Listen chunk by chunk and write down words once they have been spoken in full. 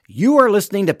You are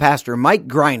listening to Pastor Mike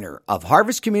Greiner of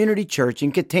Harvest Community Church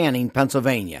in Katanning,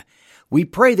 Pennsylvania. We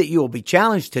pray that you will be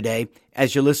challenged today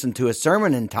as you listen to a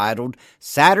sermon entitled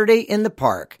Saturday in the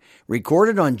Park,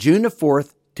 recorded on June the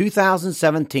 4th,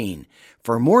 2017.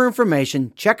 For more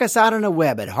information, check us out on the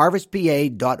web at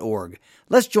harvestpa.org.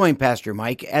 Let's join Pastor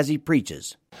Mike as he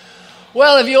preaches.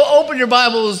 Well, if you'll open your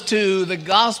Bibles to the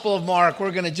Gospel of Mark,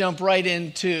 we're going to jump right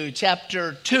into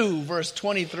chapter 2, verse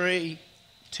 23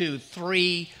 to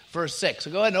 3, verse 6.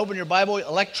 So go ahead and open your Bible,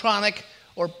 electronic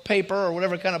or paper or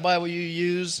whatever kind of Bible you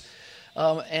use,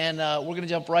 and we're going to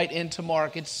jump right into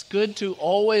Mark. It's good to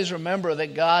always remember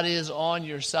that God is on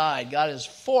your side. God is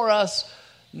for us,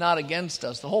 not against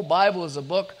us. The whole Bible is a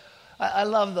book. I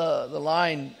love the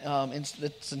line,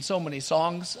 it's in so many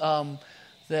songs,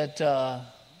 that the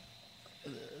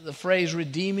phrase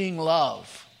redeeming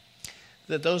love,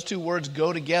 that those two words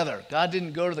go together. God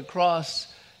didn't go to the cross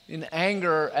in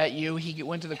anger at you. He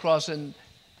went to the cross to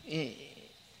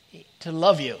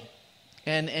love you.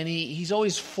 And he's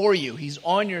always for you. He's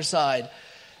on your side.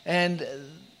 And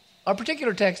our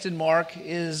particular text in Mark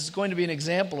is going to be an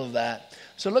example of that.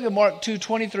 So look at Mark 2,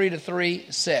 23 to 3,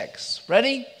 6.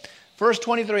 Ready? Verse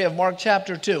 23 of Mark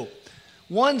chapter 2.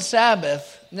 One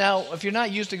Sabbath. Now, if you're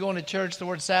not used to going to church, the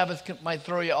word Sabbath might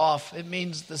throw you off. It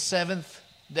means the seventh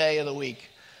day of the week.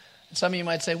 Some of you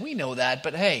might say, we know that,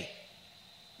 but hey,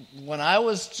 when I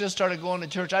was just started going to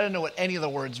church, I didn't know what any of the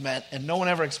words meant, and no one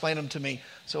ever explained them to me.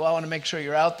 So I want to make sure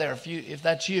you're out there. If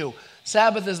that's you,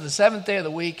 Sabbath is the seventh day of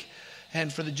the week,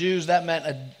 and for the Jews that meant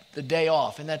the day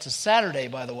off, and that's a Saturday,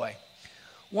 by the way.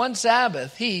 One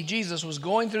Sabbath, Jesus, was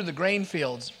going through the grain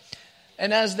fields,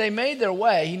 and as they made their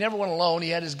way, he never went alone. He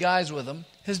had his guys with him.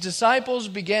 His disciples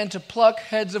began to pluck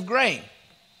heads of grain,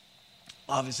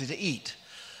 obviously to eat.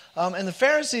 And the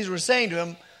Pharisees were saying to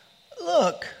him,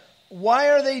 "Look, why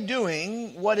are they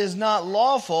doing what is not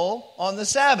lawful on the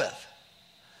Sabbath?"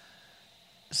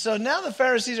 So now the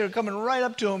Pharisees are coming right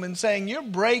up to him and saying, "You're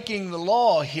breaking the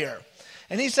law here."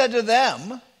 And he said to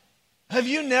them, "Have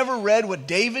you never read what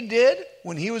David did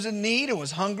when he was in need and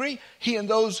was hungry, he and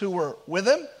those who were with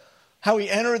him? How he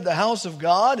entered the house of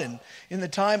God and in the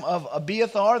time of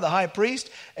Abiathar, the high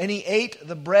priest, and he ate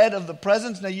the bread of the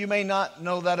presence." Now you may not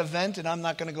know that event, and I'm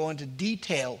not going to go into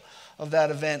detail of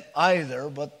that event either,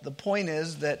 but the point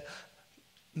is that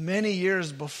many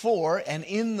years before and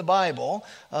in the Bible,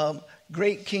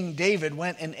 great King David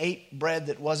went and ate bread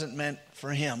that wasn't meant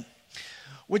for him,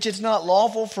 which it's not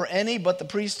lawful for any but the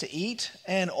priest to eat,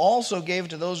 and also gave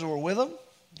to those who were with him.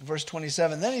 Verse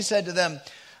 27, then he said to them,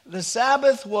 "The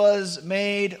Sabbath was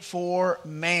made for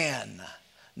man,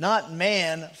 not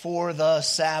man for the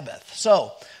Sabbath.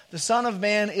 So the Son of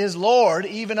Man is Lord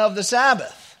even of the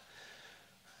Sabbath."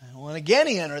 When again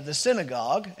he entered the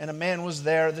synagogue, and a man was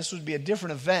there. This would be a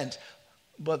different event,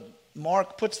 but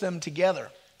Mark puts them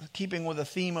together, keeping with the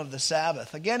theme of the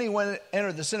Sabbath. Again he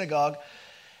entered the synagogue,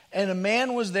 and a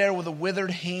man was there with a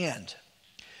withered hand.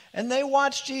 And they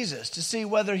watched Jesus to see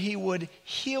whether he would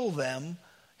heal him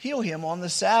on the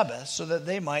Sabbath, so that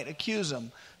they might accuse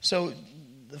him. So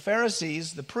the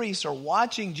Pharisees, the priests, are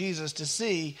watching Jesus to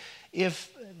see if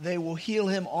they will heal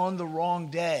him on the wrong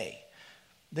day.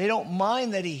 They don't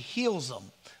mind that he heals them,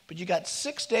 but you got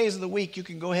 6 days of the week you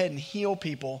can go ahead and heal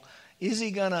people. Is he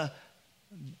going to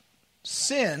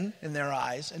sin in their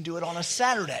eyes and do it on a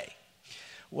Saturday?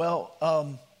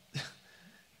 Well,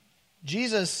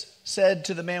 Jesus said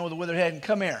to the man with the withered hand,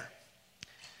 "Come here."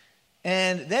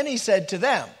 And then he said to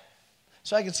them,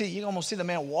 so I can see, you can almost see the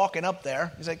man walking up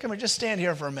there. He's like, "Come here, just stand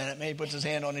here for a minute." Maybe he puts his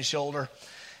hand on his shoulder.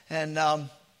 And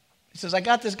he says, "I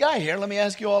got this guy here. Let me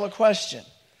ask you all a question.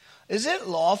 Is it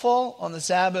lawful on the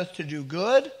Sabbath to do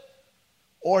good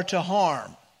or to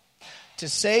harm? To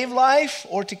save life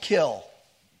or to kill?"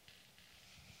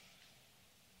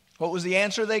 What was the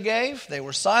answer they gave? They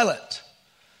were silent.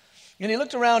 And he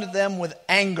looked around at them with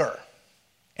anger,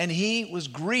 and he was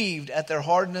grieved at their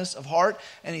hardness of heart.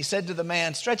 And he said to the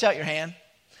man, "Stretch out your hand."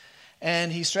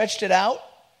 And he stretched it out,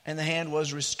 and the hand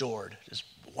was restored. Just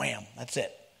wham, that's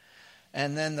it.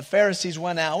 And then the Pharisees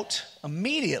went out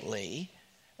immediately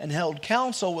and held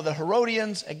counsel with the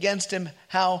Herodians against him,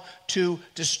 how to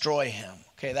destroy him.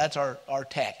 Okay, that's our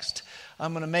text.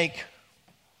 I'm going to make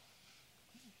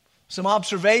some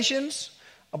observations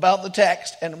about the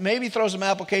text and maybe throw some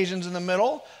applications in the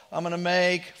middle. I'm going to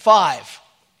make 5.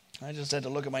 I just had to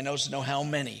look at my notes to know how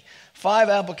many. 5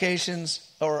 applications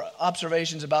or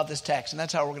observations about this text, and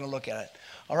that's how we're going to look at it.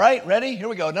 All right, ready? Here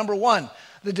we go. Number 1,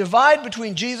 the divide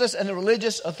between Jesus and the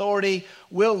religious authority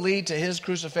will lead to his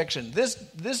crucifixion.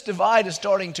 This divide is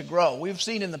starting to grow. We've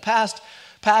seen in the past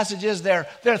passages, they're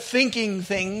thinking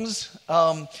things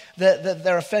that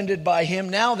they're offended by him.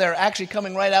 Now they're actually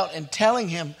coming right out and telling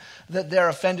him that they're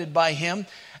offended by him.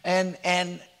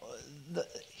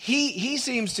 He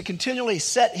seems to continually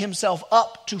set himself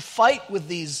up to fight with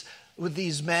these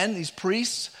men, these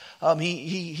priests.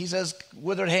 He says,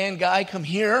 withered hand guy, come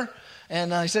here.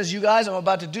 And he says, you guys, I'm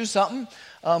about to do something.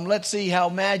 Let's see how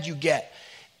mad you get.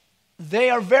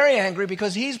 They are very angry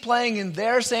because he's playing in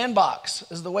their sandbox,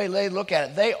 is the way they look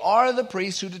at it. They are the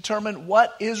priests who determine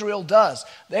what Israel does.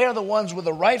 They are the ones with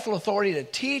the rightful authority to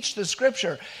teach the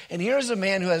scripture. And here's a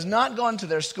man who has not gone to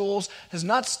their schools, has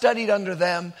not studied under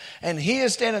them, and he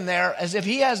is standing there as if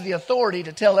he has the authority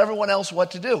to tell everyone else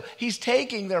what to do. He's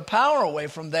taking their power away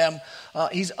from them.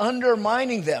 He's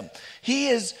undermining them.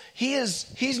 He's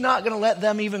not going to let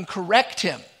them even correct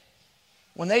him.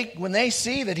 When they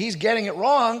see that he's getting it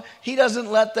wrong, he doesn't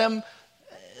let them,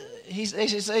 they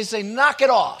say, knock it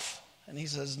off. And he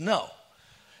says, no.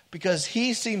 Because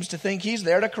he seems to think he's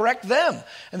there to correct them.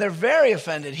 And they're very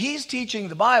offended. He's teaching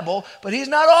the Bible, but he's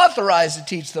not authorized to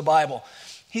teach the Bible.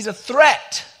 He's a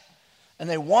threat. And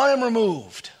they want him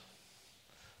removed.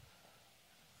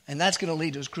 And that's going to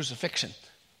lead to his crucifixion.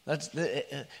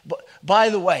 By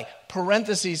the way,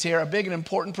 parentheses here, a big and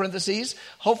important parentheses.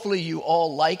 Hopefully you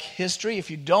all like history.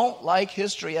 If you don't like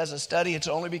history as a study, it's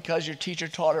only because your teacher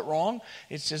taught it wrong.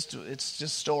 It's just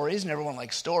stories, and everyone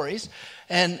likes stories.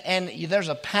 And there's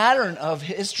a pattern of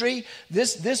history.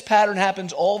 This pattern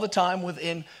happens all the time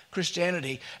within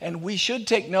Christianity. And we should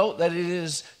take note that it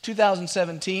is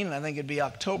 2017, and I think it'd be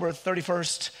October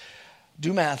 31st.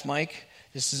 Do math, Mike.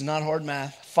 This is not hard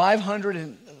math.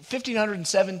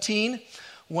 1517,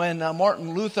 when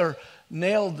Martin Luther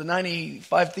nailed the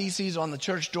 95 Theses on the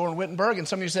church door in Wittenberg. And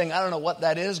some of you are saying, I don't know what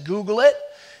that is. Google it.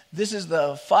 This is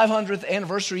the 500th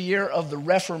anniversary year of the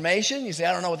Reformation. You say,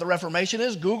 I don't know what the Reformation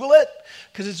is. Google it,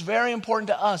 because it's very important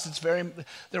to us.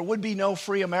 There would be no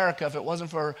free America if it wasn't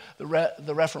for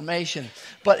the Reformation.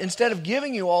 But instead of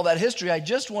giving you all that history, I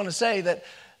just want to say that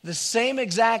the same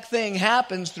exact thing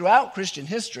happens throughout Christian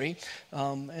history.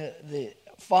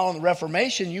 Following the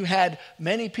Reformation, you had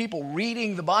many people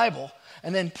reading the Bible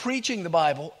and then preaching the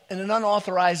Bible in an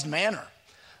unauthorized manner.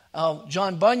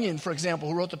 John Bunyan, for example,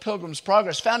 who wrote The Pilgrim's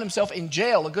Progress, found himself in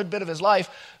jail a good bit of his life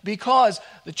because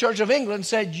the Church of England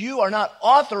said, you are not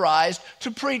authorized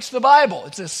to preach the Bible.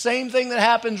 It's the same thing that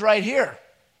happens right here.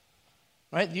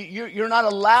 Right? You're not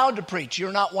allowed to preach.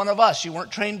 You're not one of us. You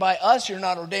weren't trained by us. You're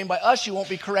not ordained by us. You won't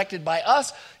be corrected by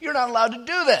us. You're not allowed to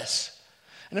do this.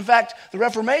 And in fact, the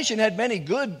Reformation had many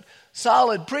good,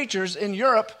 solid preachers in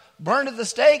Europe burned at the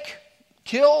stake,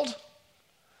 killed,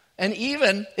 and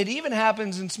it even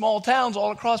happens in small towns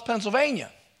all across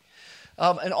Pennsylvania.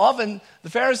 And often the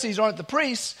Pharisees aren't the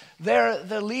priests. They're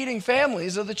the leading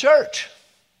families of the church.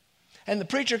 And the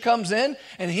preacher comes in,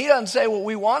 and he doesn't say what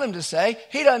we want him to say.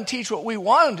 He doesn't teach what we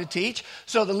want him to teach.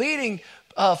 So the leading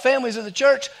families of the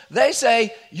church, they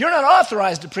say, you're not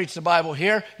authorized to preach the Bible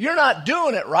here. You're not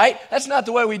doing it right. That's not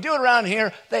the way we do it around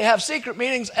here. They have secret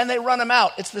meetings, and they run them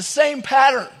out. It's the same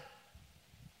pattern.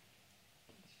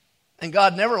 And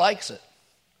God never likes it.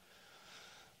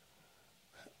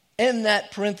 In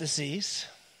that parentheses,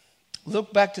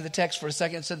 look back to the text for a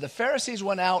second. It said the Pharisees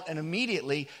went out and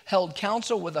immediately held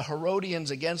counsel with the Herodians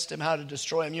against him, how to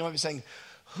destroy him. You might be saying,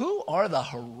 who are the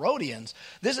Herodians?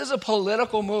 This is a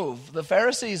political move. The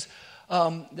Pharisees,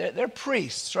 they're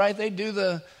priests, right?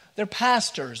 They're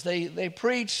pastors. They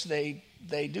preach. They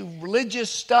do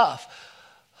religious stuff.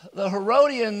 The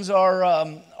Herodians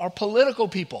are political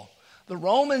people. The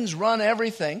Romans run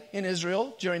everything in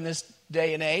Israel during this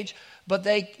day and age, but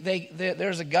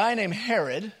there's a guy named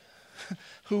Herod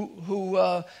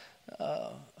who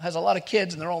has a lot of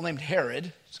kids, and they're all named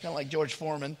Herod. It's kind of like George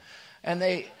Foreman.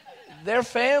 And their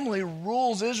family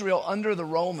rules Israel under the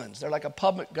Romans. They're like a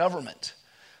public government.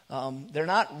 They're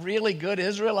not really good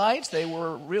Israelites. They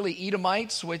were really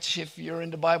Edomites, which, if you're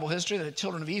into Bible history, the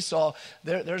children of Esau,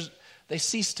 they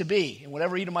ceased to be. And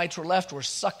whatever Edomites were left were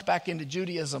sucked back into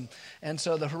Judaism. And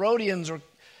so the Herodians were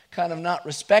kind of not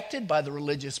respected by the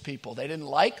religious people. They didn't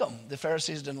like them. The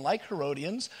Pharisees didn't like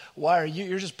Herodians. Why are you?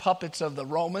 You're just puppets of the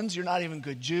Romans. You're not even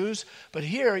good Jews. But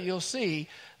here you'll see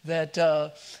that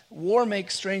war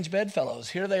makes strange bedfellows.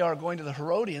 Here they are going to the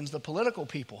Herodians, the political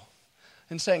people,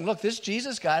 and saying, look, this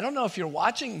Jesus guy, I don't know if you're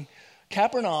watching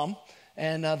Capernaum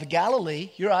and the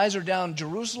Galilee, your eyes are down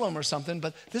Jerusalem or something,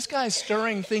 but this guy's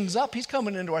stirring things up. He's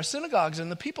coming into our synagogues,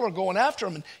 and the people are going after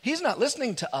him, and he's not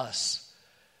listening to us.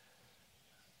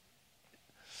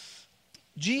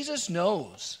 Jesus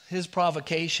knows his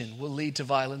provocation will lead to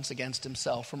violence against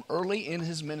himself. From early in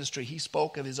his ministry, he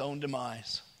spoke of his own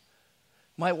demise.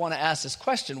 might want to ask this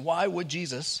question: why would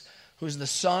Jesus, who is the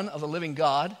Son of the living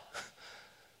God,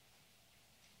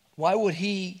 why would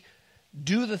he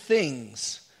do the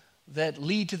things that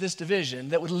lead to this division,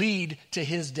 that would lead to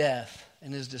his death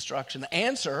and his destruction? The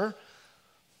answer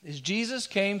is Jesus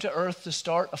came to earth to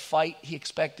start a fight he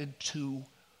expected to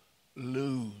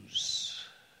lose.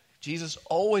 Jesus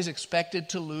always expected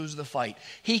to lose the fight.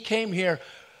 He came here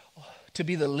to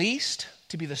be the least,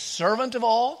 to be the servant of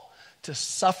all, to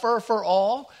suffer for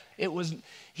all.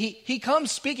 He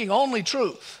comes speaking only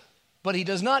truth, but he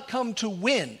does not come to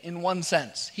win in one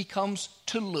sense. He comes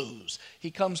to lose. He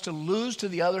comes to lose to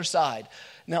the other side.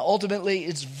 Now, ultimately,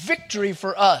 it's victory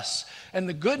for us. And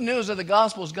the good news of the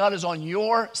gospel is God is on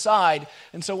your side.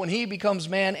 And so when he becomes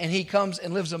man and he comes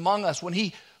and lives among us, when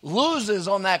he loses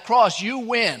on that cross, you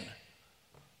win.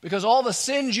 Because all the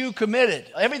sins you committed,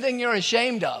 everything you're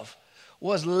ashamed of,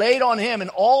 was laid on him,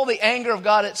 and all the anger of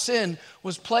God at sin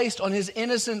was placed on his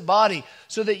innocent body,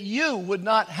 so that you would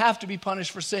not have to be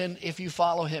punished for sin if you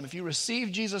follow him. If you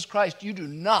receive Jesus Christ, you do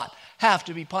not have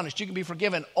to be punished. You can be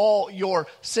forgiven all your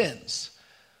sins.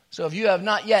 So if you have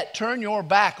not yet, turn your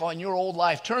back on your old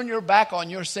life, turn your back on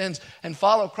your sins, and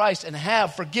follow Christ and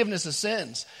have forgiveness of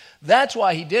sins. That's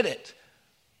why he did it.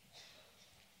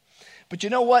 But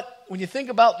you know what? When you think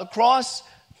about the cross,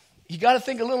 you got to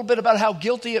think a little bit about how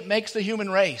guilty it makes the human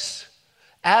race.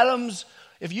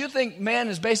 If you think man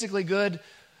is basically good,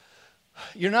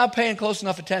 you're not paying close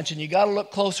enough attention. You got to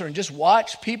look closer and just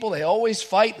watch people. They always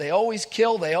fight. They always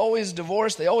kill. They always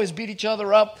divorce. They always beat each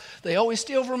other up. They always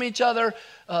steal from each other.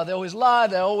 They always lie.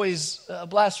 They always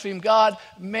blaspheme God.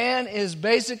 Man is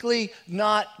basically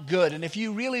not good. And if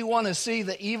you really want to see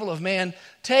the evil of man,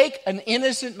 take an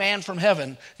innocent man from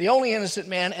heaven, the only innocent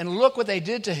man, and look what they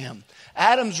did to him.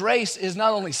 Adam's race is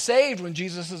not only saved when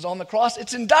Jesus is on the cross,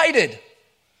 it's indicted.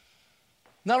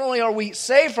 Not only are we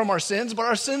saved from our sins, but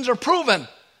our sins are proven.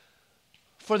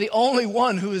 For the only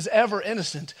one who is ever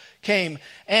innocent came.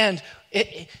 And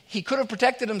he could have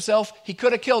protected himself. He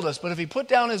could have killed us. But if he put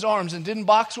down his arms and didn't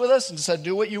box with us and said,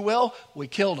 do what you will, we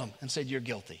killed him and said, you're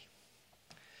guilty.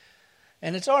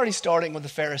 And it's already starting with the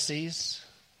Pharisees.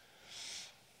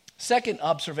 Second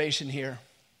observation here.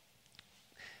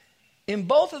 In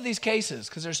both of these cases,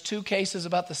 because there's two cases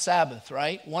about the Sabbath,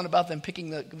 right? One about them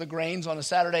picking the grains on a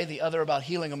Saturday, the other about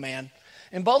healing a man.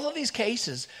 In both of these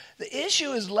cases, the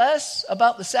issue is less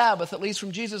about the Sabbath, at least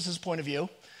from Jesus' point of view,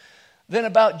 than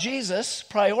about Jesus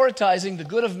prioritizing the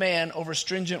good of man over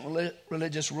stringent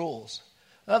religious rules.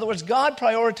 In other words, God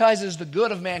prioritizes the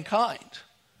good of mankind,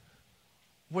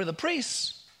 where the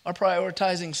priests are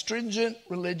prioritizing stringent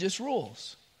religious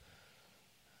rules.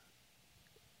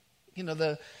 You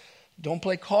know, don't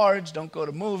play cards, don't go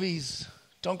to movies,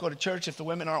 don't go to church if the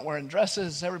women aren't wearing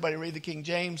dresses, everybody read the King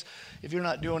James. If you're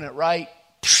not doing it right,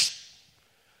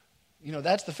 you know,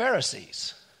 that's the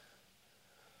Pharisees.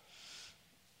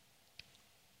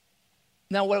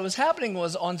 Now, what was happening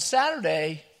was on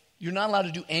Saturday, you're not allowed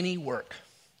to do any work.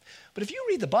 But if you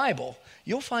read the Bible,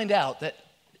 you'll find out that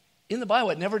in the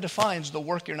Bible, it never defines the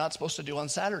work you're not supposed to do on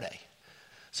Saturday.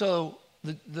 So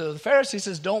the Pharisee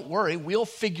says, don't worry, we'll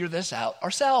figure this out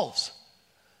ourselves.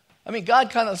 I mean,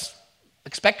 God kind of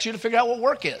expects you to figure out what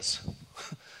work is.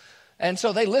 And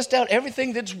so they list out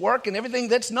everything that's work and everything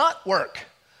that's not work.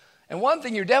 And one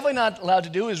thing you're definitely not allowed to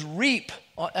do is reap.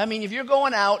 I mean, if you're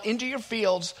going out into your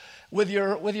fields with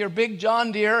your big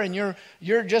John Deere and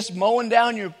you're just mowing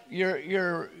down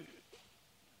your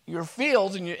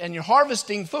fields and you're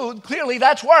harvesting food, clearly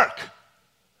that's work.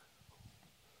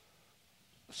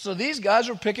 So these guys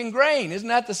are picking grain. Isn't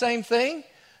that the same thing?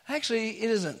 Actually, it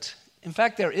isn't. In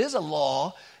fact, there is a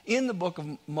law in the books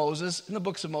of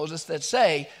Moses that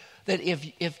say that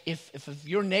if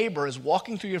your neighbor is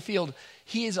walking through your field,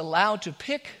 he is allowed to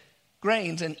pick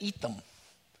grains and eat them.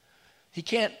 He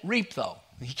can't reap, though.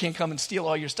 He can't come and steal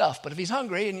all your stuff. But if he's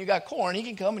hungry and you got corn, he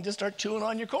can come and just start chewing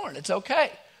on your corn. It's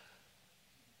okay.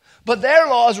 But their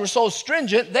laws were so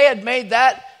stringent, they had made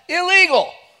that illegal.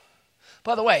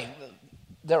 By the way,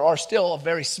 there are still a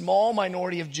very small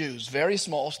minority of Jews, very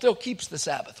small, still keeps the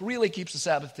Sabbath, really keeps the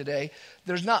Sabbath today.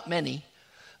 There's not many.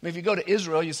 I mean, if you go to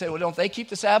Israel, you say, well, don't they keep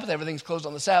the Sabbath? Everything's closed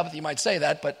on the Sabbath. You might say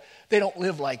that, but they don't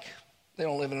live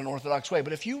in an Orthodox way.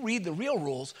 But if you read the real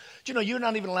rules, you know, you're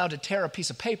not even allowed to tear a piece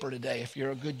of paper today if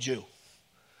you're a good Jew.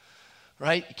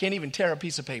 Right? You can't even tear a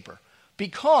piece of paper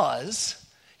because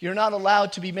you're not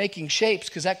allowed to be making shapes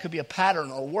because that could be a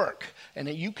pattern or work. And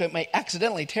you may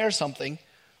accidentally tear something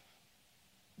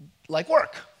like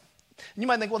work. And you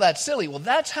might think, well, that's silly. Well,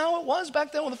 that's how it was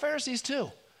back then with the Pharisees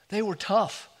too. They were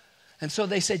tough. And so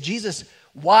they said, Jesus,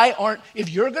 If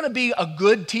you're going to be a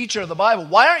good teacher of the Bible,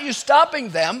 why aren't you stopping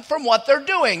them from what they're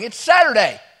doing? It's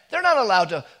Saturday. They're not allowed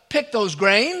to pick those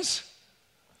grains.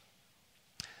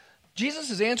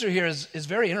 Jesus' answer here is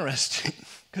very interesting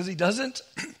because he doesn't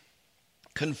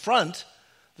confront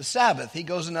the Sabbath. He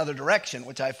goes another direction,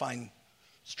 which I find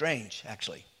strange,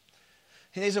 actually.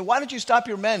 He said, why don't you stop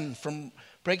your men from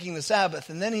breaking the Sabbath?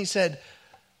 And then he said,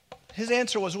 his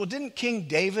answer was, well, didn't King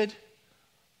David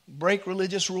break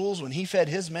religious rules when he fed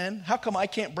his men? How come I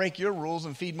can't break your rules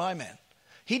and feed my men?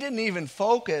 He didn't even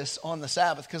focus on the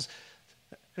Sabbath because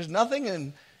there's nothing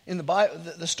in the Bible.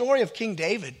 The story of King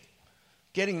David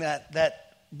getting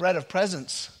that bread of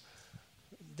presence,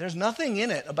 there's nothing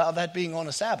in it about that being on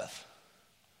a Sabbath.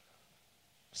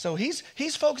 So he's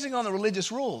focusing on the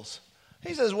religious rules.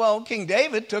 He says, well, King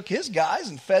David took his guys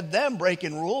and fed them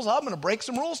breaking rules. I'm going to break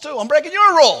some rules too. I'm breaking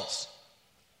your rules.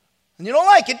 And you don't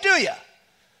like it, do you?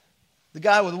 The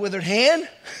guy with a withered hand,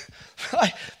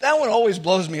 that one always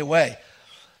blows me away.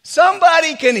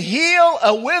 Somebody can heal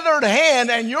a withered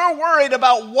hand and you're worried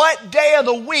about what day of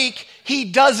the week he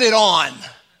does it on.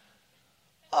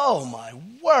 Oh my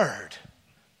word.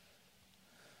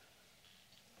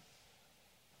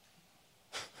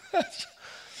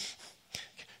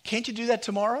 Can't you do that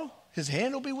tomorrow? His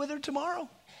hand will be withered tomorrow.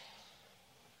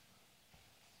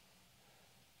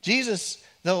 Jesus,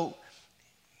 though,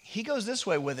 he goes this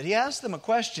way with it. He asks them a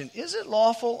question. Is it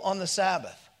lawful on the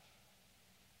Sabbath?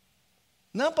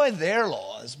 Not by their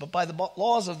laws, but by the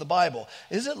laws of the Bible.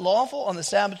 Is it lawful on the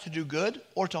Sabbath to do good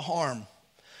or to harm?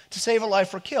 To save a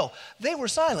life or kill? They were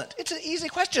silent. It's an easy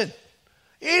question.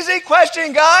 Easy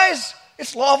question, guys.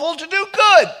 It's lawful to do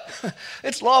good.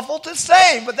 It's lawful to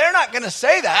save, but they're not going to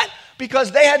say that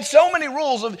because they had so many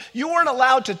rules of you weren't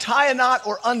allowed to tie a knot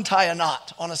or untie a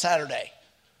knot on a Saturday.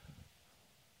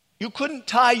 You couldn't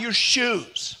tie your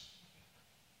shoes.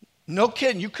 No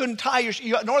kidding. You couldn't tie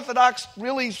an Orthodox,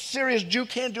 really serious Jew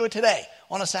can't do it today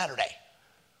on a Saturday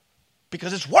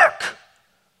because it's work.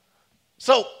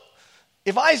 So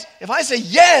if I say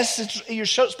yes, you're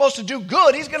supposed to do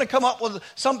good, he's going to come up with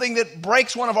something that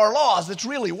breaks one of our laws that's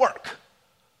really work.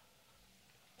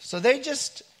 So they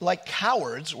just, like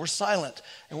cowards, were silent.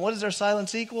 And what does their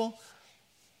silence equal?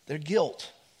 Their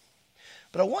guilt.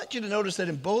 But I want you to notice that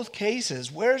in both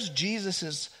cases, where's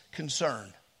Jesus'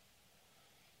 concern?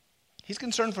 He's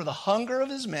concerned for the hunger of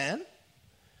his men.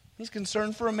 He's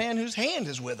concerned for a man whose hand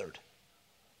is withered.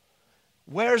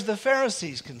 Where's the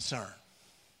Pharisees' concern?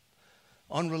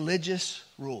 On religious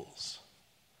rules.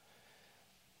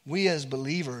 We as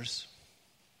believers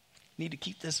need to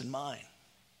keep this in mind.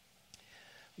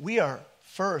 We are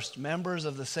first members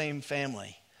of the same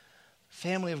family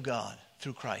of God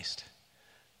through Christ.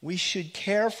 We should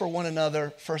care for one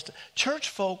another first. Church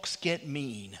folks get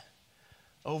mean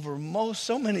over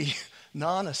so many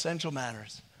non-essential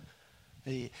matters.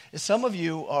 Some of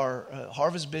you are,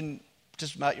 Harvard's been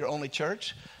just about your only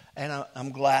church, and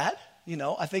I'm glad. You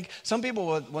know, I think some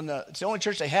people, when it's the only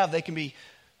church they have, they can be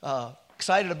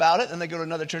excited about it, and they go to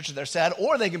another church and they're sad,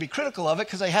 or they can be critical of it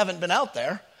because they haven't been out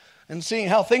there and seeing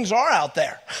how things are out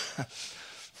there.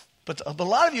 But a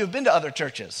lot of you have been to other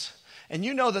churches, and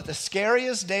you know that the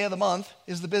scariest day of the month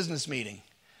is the business meeting.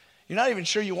 You're not even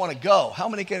sure you want to go. How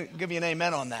many can give you an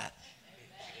amen on that?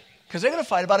 Because they're going to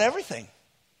fight about everything.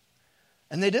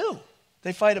 And they do.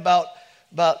 They fight about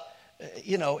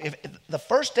if the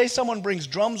first day someone brings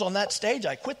drums on that stage,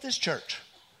 I quit this church.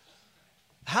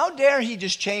 How dare he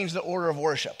just change the order of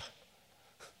worship?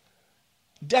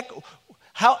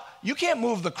 You can't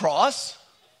move the cross.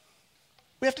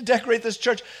 We have to decorate this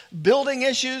church. Building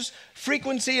issues,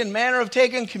 frequency and manner of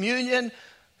taking communion,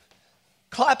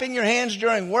 clapping your hands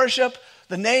during worship,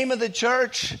 the name of the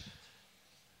church.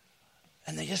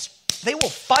 And they will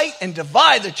fight and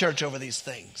divide the church over these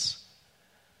things.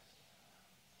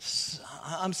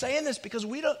 I'm saying this because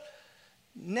we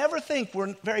never think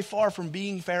we're very far from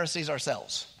being Pharisees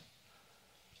ourselves.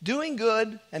 Doing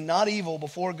good and not evil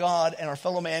before God and our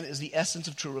fellow man is the essence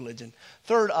of true religion.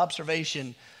 Third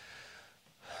observation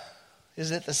is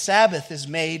that the Sabbath is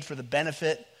made for the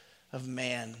benefit of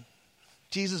man.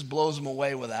 Jesus blows them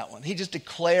away with that one. He just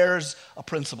declares a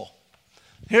principle.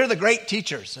 Here are the great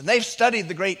teachers, and they've studied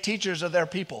the great teachers of their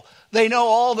people. They know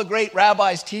all the great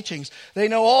rabbis' teachings. They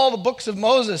know all the books of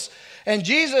Moses. And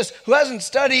Jesus, who hasn't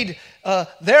studied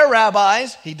their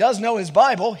rabbis, he does know his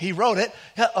Bible. He wrote it.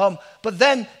 But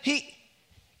then he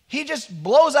just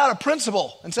blows out a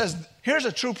principle and says, here's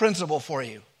a true principle for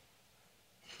you.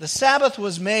 The Sabbath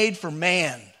was made for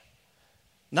man,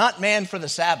 not man for the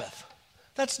Sabbath.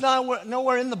 That's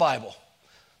nowhere in the Bible.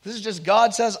 This is just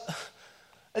God says,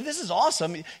 this is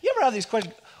awesome. You ever have these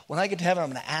questions? when I get to heaven,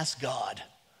 I'm going to ask God,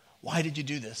 why did you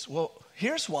do this? Well,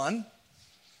 here's one.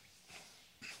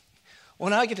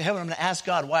 When I get to heaven, I'm going to ask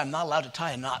God why I'm not allowed to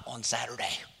tie a knot on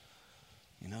Saturday.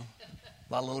 You know,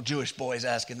 a lot of little Jewish boys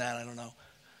asking that, I don't know.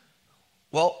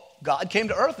 Well, God came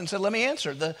to earth and said, let me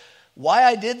answer. Why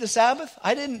I did the Sabbath,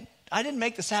 I didn't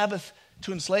make the Sabbath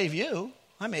to enslave you.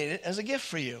 I made it as a gift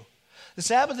for you. The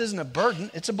Sabbath isn't a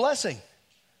burden, it's a blessing.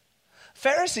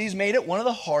 Pharisees made it one of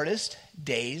the hardest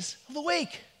days of the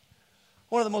week.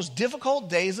 One of the most difficult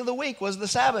days of the week was the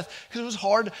Sabbath because it was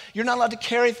hard. You're not allowed to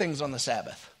carry things on the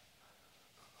Sabbath.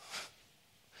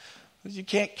 You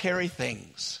can't carry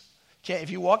things. If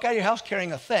you walk out of your house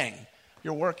carrying a thing,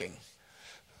 you're working.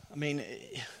 I mean,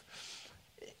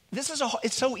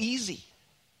 it's so easy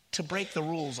to break the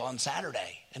rules on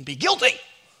Saturday and be guilty.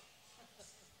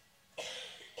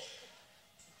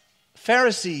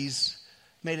 Pharisees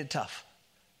made it tough.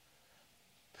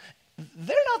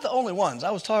 They're not the only ones. I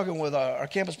was talking with our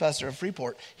campus pastor at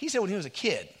Freeport. He said when he was a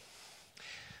kid,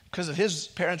 because of his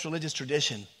parents' religious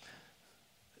tradition,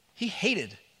 he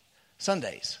hated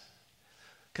Sundays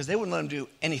because they wouldn't let him do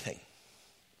anything.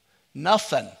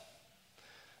 Nothing.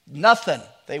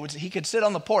 He could sit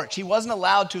on the porch. He wasn't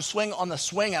allowed to swing on the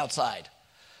swing outside.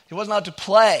 He wasn't allowed to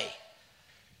play.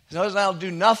 He wasn't allowed to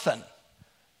do nothing.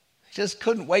 He just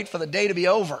couldn't wait for the day to be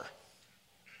over.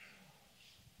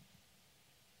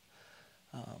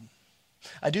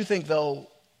 I do think, though,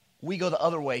 we go the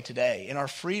other way today. In our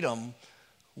freedom,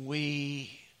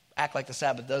 we act like the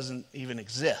Sabbath doesn't even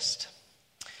exist.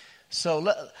 So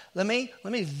let me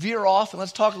veer off and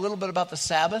let's talk a little bit about the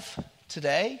Sabbath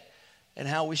today and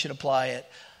how we should apply it.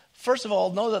 First of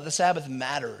all, know that the Sabbath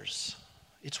matters.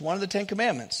 It's one of the 10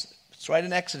 Commandments. It's right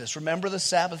in Exodus. Remember the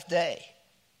Sabbath day.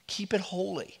 Keep it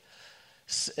holy.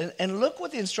 And look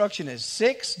what the instruction is.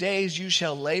 6 days you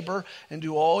shall labor and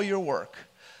do all your work.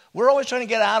 We're always trying to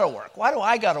get out of work. Why do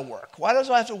I got to work? Why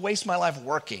do I have to waste my life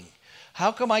working?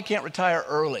 How come I can't retire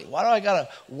early? Why do I got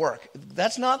to work?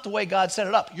 That's not the way God set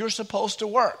it up. You're supposed to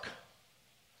work.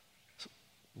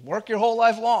 Work your whole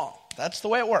life long. That's the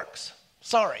way it works.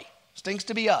 Sorry. Stinks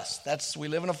to be us. We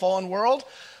live in a fallen world.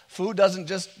 Food doesn't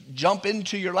just jump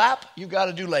into your lap. You've got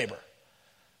to do labor.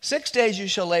 6 days you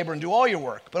shall labor and do all your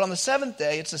work. But on the seventh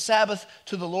day, it's a Sabbath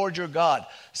to the Lord your God.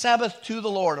 Sabbath to the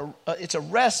Lord. It's a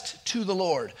rest to the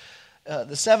Lord.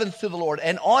 The seventh to the Lord.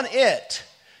 And on it,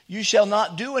 you shall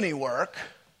not do any work,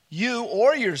 you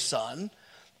or your son,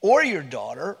 or your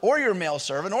daughter, or your male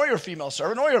servant, or your female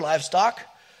servant, or your livestock.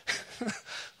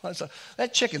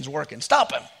 That chicken's working.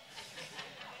 Stop him.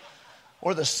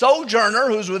 Or the sojourner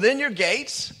who's within your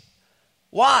gates.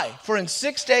 Why? For in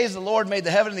 6 days the Lord made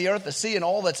the heaven and the earth, the sea, and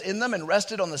all that's in them, and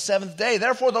rested on the seventh day.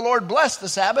 Therefore the Lord blessed the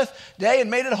Sabbath day and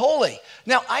made it holy.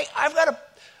 Now,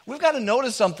 we've got to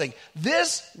notice something.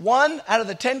 This one out of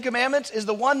the 10 Commandments is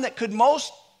the one that could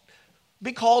most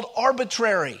be called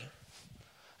arbitrary.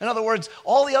 In other words,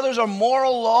 all the others are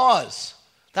moral laws.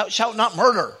 Thou shalt not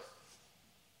murder.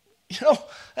 You know,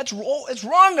 it's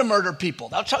wrong to murder people.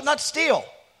 Thou shalt not steal.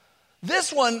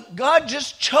 This one, God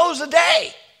just chose a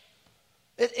day.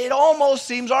 It almost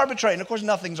seems arbitrary. And of course,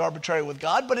 nothing's arbitrary with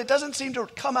God, but it doesn't seem to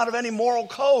come out of any moral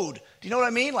code. Do you know what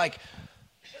I mean? Like,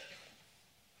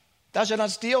 thou shalt not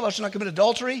steal, thou shalt not commit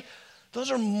adultery. Those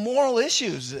are moral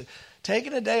issues.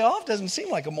 Taking a day off doesn't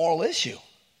seem like a moral issue.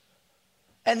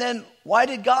 And then, why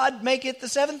did God make it the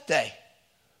seventh day?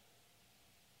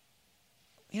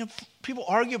 You know, people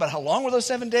argue about how long were those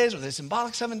 7 days. Were they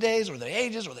symbolic 7 days? Were they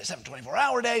ages? Were they 7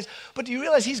 24-hour days? But do you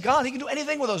realize He's God? He can do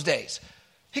anything with those days.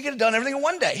 He could have done everything in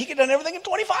 1 day. He could have done everything in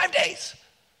 25 days.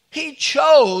 He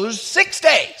chose 6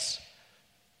 days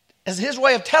as His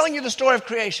way of telling you the story of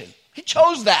creation. He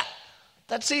chose that.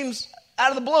 That seems out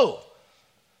of the blue,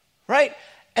 right?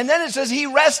 And then it says He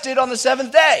rested on the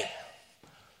seventh day.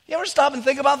 You ever stop and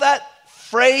think about that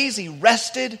phrase, He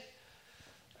rested?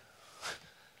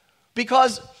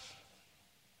 Because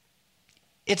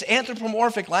it's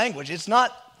anthropomorphic language. It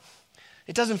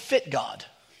doesn't fit God.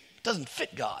 It doesn't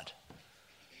fit God.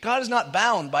 God is not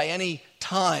bound by any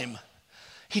time.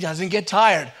 He doesn't get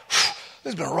tired.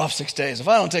 This has been a rough 6 days. If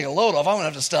I don't take a load off, I'm going to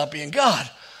have to stop being God.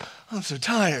 I'm so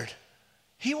tired.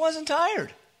 He wasn't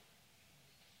tired.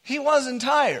 He wasn't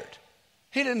tired.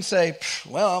 He didn't say,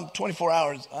 well, I'm 24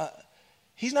 hours.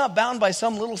 He's not bound by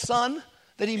some little sun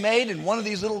that He made in one of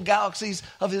these little galaxies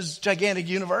of His gigantic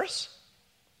universe.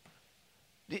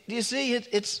 Do you see?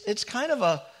 It's kind of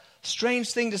a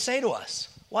strange thing to say to us.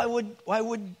 Why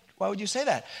would you say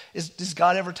that? Is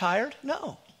God ever tired?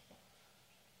 No.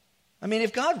 I mean,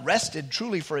 if God rested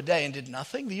truly for a day and did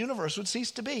nothing, the universe would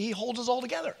cease to be. He holds us all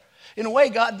together. In a way,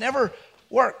 God never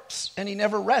works and He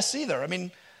never rests either. I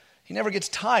mean, He never gets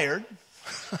tired.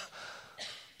 But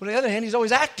on the other hand, he's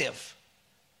always active.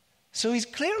 So he's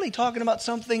clearly talking about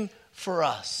something for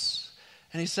us.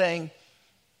 And he's saying,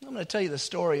 I'm going to tell you the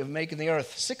story of making the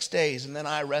earth 6 days and then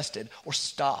I rested or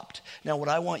stopped. Now, what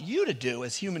I want you to do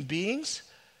as human beings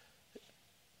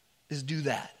is do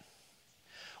that.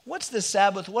 What's the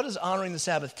Sabbath? What does honoring the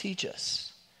Sabbath teach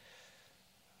us?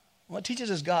 Well, it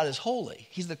teaches us God is holy.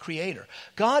 He's the creator.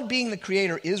 God being the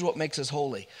creator is what makes us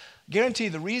holy. Guarantee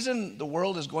the reason the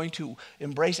world is going to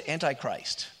embrace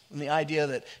Antichrist and the idea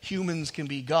that humans can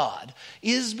be God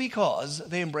is because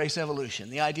they embrace evolution,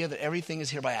 the idea that everything is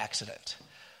here by accident.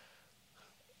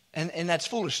 And that's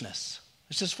foolishness.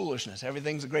 It's just foolishness.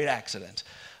 Everything's a great accident.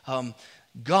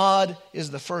 God is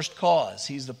the first cause.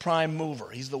 He's the prime mover.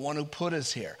 He's the one who put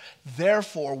us here.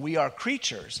 Therefore, we are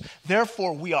creatures.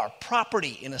 Therefore, we are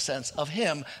property, in a sense, of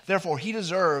him. Therefore, he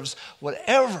deserves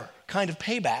whatever kind of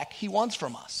payback he wants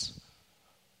from us.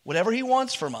 Whatever he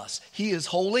wants from us. He is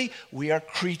holy. We are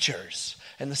creatures.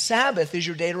 And the Sabbath is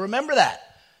your day to remember that.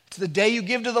 It's the day you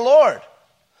give to the Lord.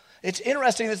 It's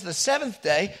interesting that it's the seventh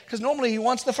day because normally he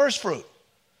wants the first fruit.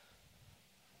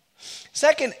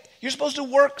 Second, you're supposed to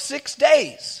work 6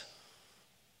 days.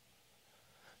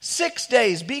 6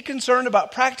 days. Be concerned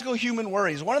about practical human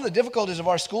worries. One of the difficulties of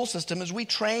our school system is we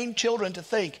train children to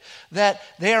think that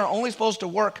they are only supposed to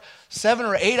work 7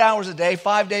 or 8 hours a day,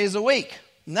 5 days a week.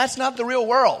 And that's not the real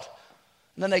world.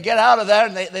 And then they get out of that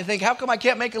and they think, how come I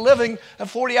can't make a living at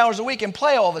 40 hours a week and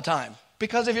play all the time?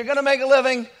 Because if you're going to make a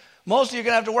living, most of you are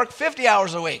going to have to work 50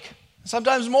 hours a week.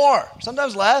 Sometimes more,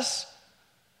 sometimes less.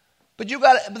 But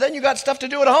then you got stuff to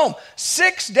do at home.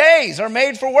 6 days are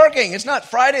made for working. It's not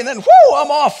Friday and then, whoo, I'm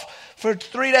off for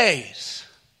 3 days.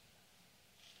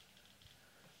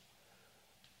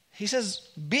 He says,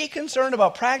 be concerned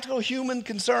about practical human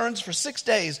concerns for 6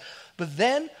 days. But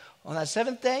then, on that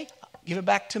seventh day, give it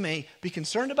back to me. Be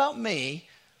concerned about me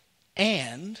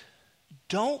and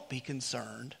don't be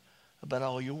concerned about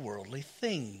all your worldly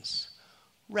things.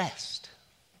 Rest.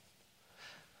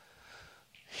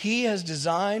 He has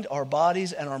designed our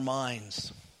bodies and our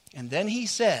minds. And then he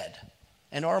said,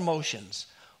 and our emotions,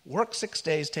 work 6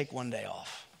 days, take 1 day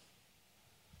off.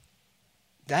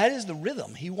 That is the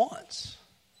rhythm he wants.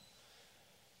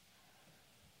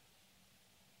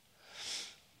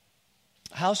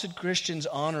 How should Christians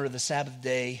honor the Sabbath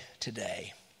day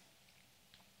today?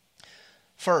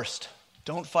 First,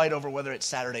 don't fight over whether it's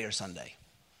Saturday or Sunday.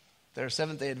 There are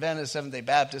Seventh-day Adventists, Seventh-day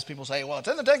Baptists. People say, well, it's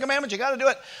in the Ten Commandments, you got to do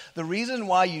it. The reason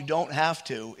why you don't have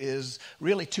to is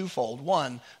really twofold.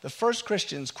 One, the first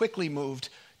Christians quickly moved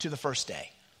to the first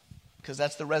day because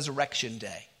that's the resurrection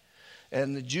day.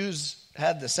 And the Jews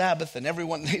had the Sabbath and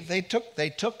everyone, they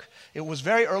took, it was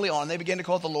very early on, they began to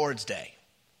call it the Lord's Day.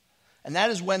 And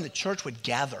that is when the church would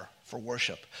gather for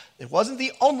worship. It wasn't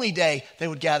the only day they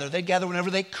would gather. They'd gather whenever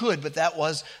they could, but that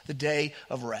was the day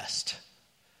of rest.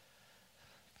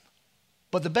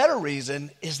 But the better reason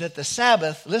is that the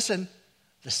Sabbath, listen,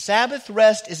 the Sabbath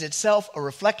rest is itself a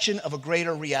reflection of a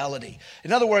greater reality.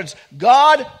 In other words,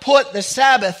 God put the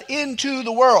Sabbath into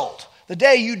the world, the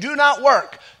day you do not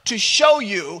work, to show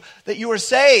you that you are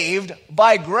saved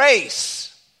by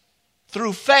grace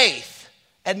through faith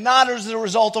and not as a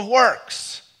result of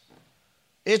works.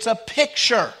 It's a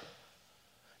picture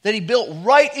that he built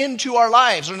right into our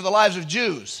lives, into the lives of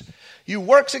Jews. You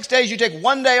work 6 days, you take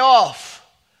 1 day off.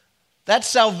 That's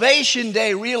salvation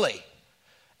day, really.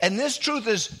 And this truth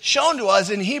is shown to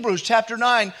us in Hebrews chapter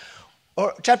 9,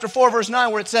 or chapter 4, verse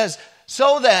 9, where it says,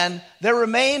 so then, there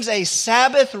remains a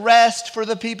Sabbath rest for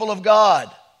the people of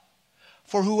God.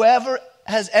 For whoever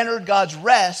has entered God's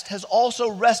rest has also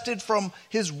rested from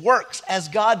his works as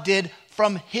God did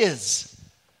from his.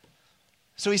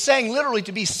 So he's saying literally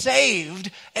to be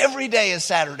saved, every day is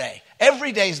Saturday.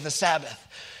 Every day is the Sabbath.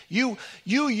 You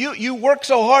work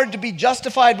so hard to be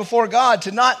justified before God,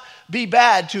 to not be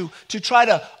bad, to try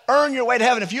to earn your way to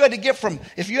heaven. If you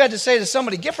had to say to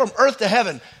somebody, get from earth to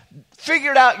heaven,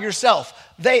 figure it out yourself.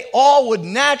 They all would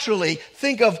naturally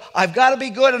think of, I've got to be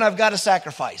good and I've got to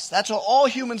sacrifice. That's what all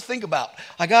humans think about.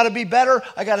 I got to be better,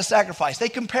 I got to sacrifice. They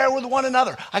compare with one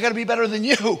another. I got to be better than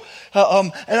you,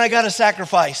 and I got to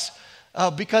sacrifice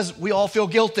because we all feel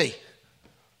guilty.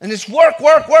 And it's work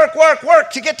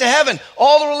to get to heaven.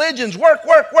 All the religions, work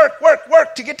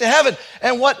to get to heaven.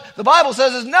 And what the Bible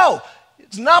says is, no,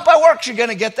 it's not by works you're going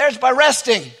to get there, it's by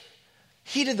resting.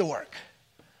 He did the work.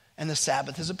 And the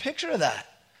Sabbath is a picture of that.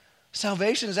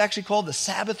 Salvation is actually called the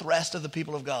Sabbath rest of the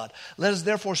people of God. Let us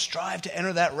therefore strive to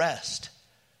enter that rest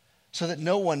so that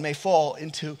no one may fall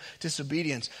into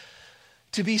disobedience.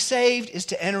 To be saved is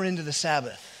to enter into the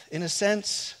Sabbath. In a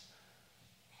sense,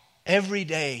 every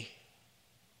day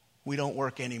we don't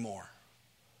work anymore.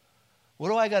 What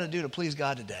do I got to do to please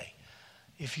God today?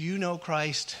 If you know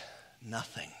Christ,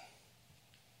 nothing.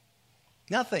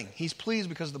 Nothing. He's pleased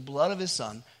because of the blood of his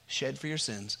son shed for your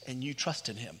sins, and you trust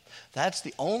in him. That's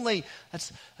the only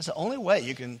way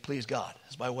you can please God,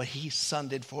 is by what his son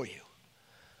did for you.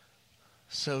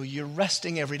 So you're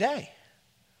resting every day.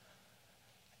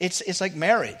 It's like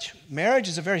marriage. Marriage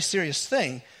is a very serious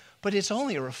thing, but it's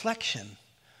only a reflection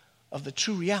of the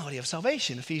true reality of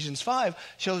salvation. Ephesians 5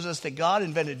 shows us that God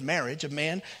invented marriage, a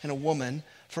man and a woman,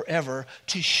 forever,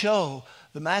 to show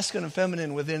the masculine and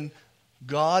feminine within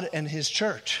God and his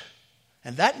church.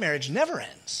 And that marriage never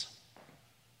ends.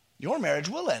 Your marriage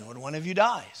will end when one of you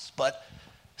dies. But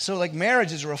so like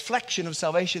marriage is a reflection of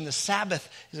salvation, the Sabbath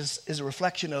is a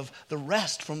reflection of the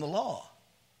rest from the law.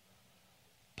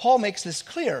 Paul makes this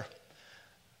clear,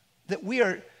 that we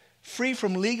are free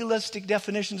from legalistic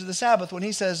definitions of the Sabbath when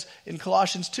he says in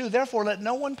Colossians 2, therefore let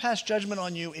no one pass judgment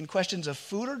on you in questions of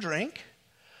food or drink,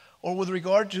 or with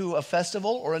regard to a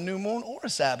festival or a new moon or a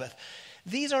Sabbath.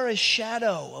 These are a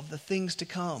shadow of the things to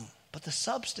come, but the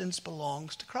substance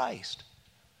belongs to Christ.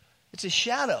 It's a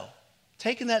shadow.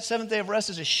 Taking that seventh day of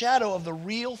rest is a shadow of the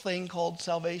real thing called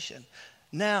salvation.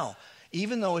 Now,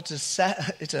 even though it's a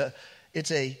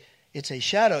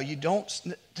shadow,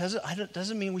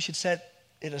 doesn't mean we should set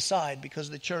it aside, because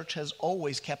the church has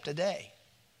always kept a day.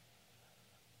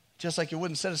 Just like you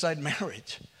wouldn't set aside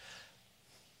marriage.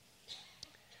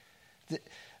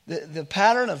 The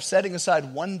pattern of setting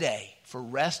aside one day for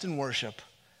rest and worship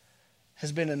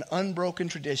has been an unbroken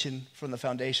tradition from the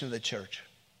foundation of the church.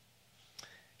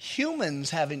 Humans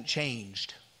haven't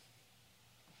changed.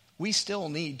 We still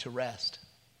need to rest.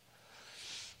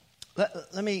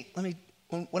 Let me.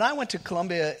 When I went to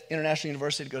Columbia International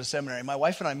University to go to seminary, my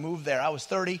wife and I moved there. I was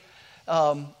 30,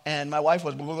 and my wife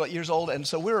was years old, and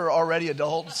so we were already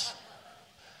adults.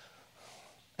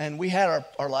 And we had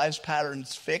our lives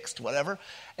patterns fixed, whatever.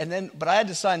 But I had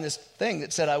to sign this thing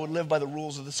that said I would live by the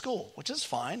rules of the school, which is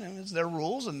fine. And it's their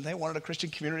rules, and they wanted a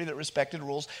Christian community that respected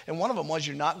rules. And one of them was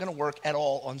you're not going to work at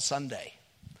all on Sunday.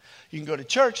 You can go to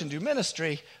church and do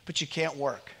ministry, but you can't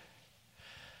work.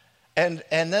 And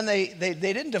then they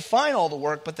didn't define all the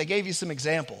work, but they gave you some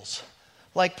examples,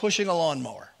 like pushing a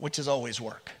lawnmower, which is always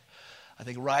work. I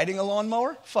think riding a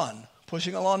lawnmower, fun.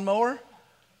 Pushing a lawnmower,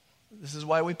 this is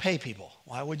why we pay people.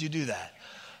 Why would you do that?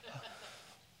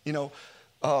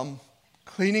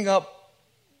 Cleaning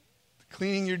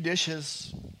your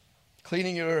dishes,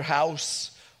 cleaning your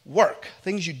house, work.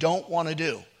 Things you don't want to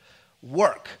do,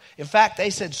 work. In fact, they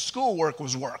said schoolwork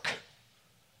was work.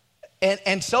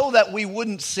 And so that we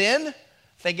wouldn't sin,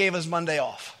 they gave us Monday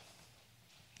off.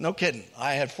 No kidding.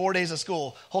 I had 4 days of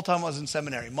school whole time I was in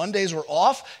seminary. Mondays were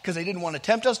off because they didn't want to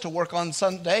tempt us to work on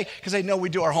Sunday because they know we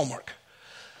do our homework.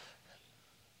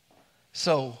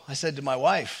 So I said to my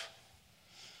wife,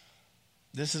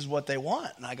 this is what they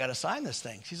want, and I got to sign this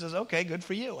thing. She says, okay, good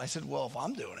for you. I said, well, if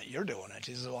I'm doing it, you're doing it.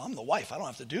 She says, well, I'm the wife. I don't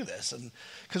have to do this. And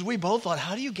because we both thought,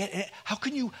 how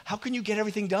can you get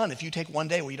everything done if you take one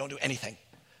day where you don't do anything?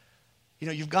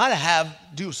 You've got to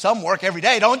do some work every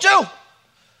day, don't you?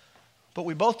 But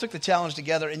we both took the challenge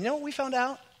together, and you know what we found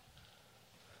out?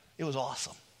 It was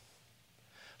awesome.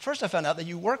 First, I found out that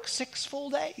you work 6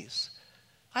 full days.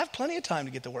 I have plenty of time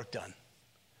to get the work done.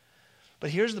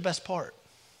 But here's the best part.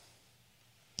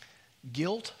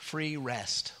 Guilt-free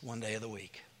rest one day of the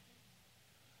week.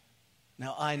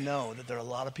 Now, I know that there are a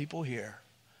lot of people here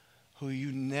who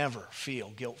you never feel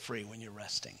guilt-free when you're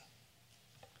resting.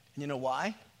 And you know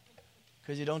why?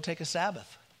 Because you don't take a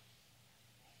Sabbath.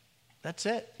 That's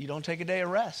it. You don't take a day of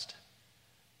rest.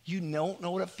 You don't know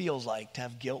what it feels like to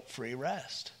have guilt-free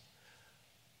rest.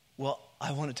 Well,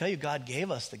 I want to tell you, God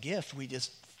gave us the gift. We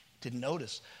just didn't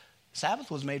notice. Sabbath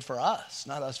was made for us,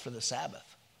 not us for the Sabbath.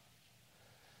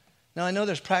 Now, I know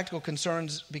there's practical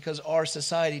concerns because our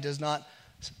society does not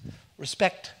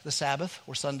respect the Sabbath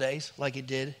or Sundays like it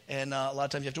did. And a lot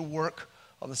of times you have to work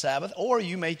on the Sabbath, or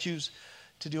you may choose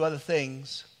to do other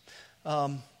things.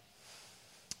 7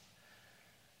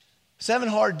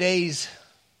 hard days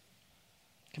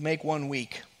can make 1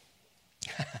 week.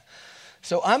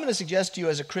 So I'm going to suggest to you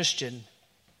as a Christian,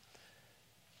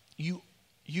 you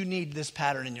need this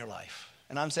pattern in your life.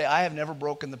 And I'm saying I have never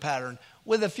broken the pattern,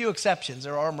 with a few exceptions.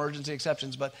 There are emergency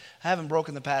exceptions, but I haven't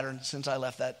broken the pattern since I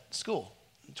left that school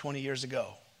 20 years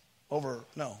ago.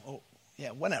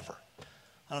 Whenever.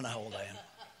 I don't know how old I am.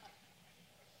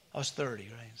 I was 30,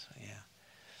 right? So, yeah.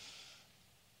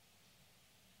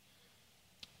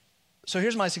 So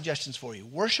here's my suggestions for you.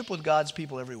 Worship with God's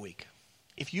people every week.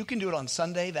 If you can do it on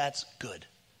Sunday, that's good.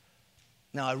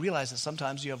 Now, I realize that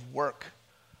sometimes you have work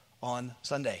on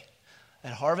Sunday.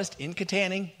 At Harvest in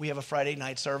Katanning, we have a Friday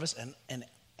night service,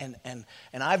 and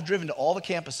I've driven to all the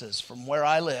campuses from where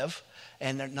I live,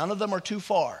 and none of them are too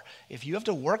far. If you have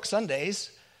to work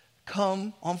Sundays,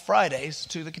 come on Fridays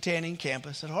to the Katanning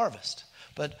campus at Harvest.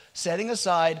 But setting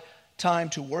aside time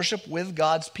to worship with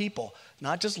God's people,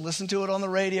 not just listen to it on the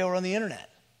radio or on the internet,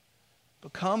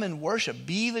 but come and worship.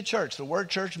 Be the church. The word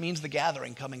church means the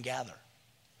gathering. Come and gather.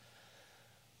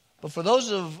 But for those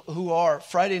who are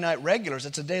Friday night regulars,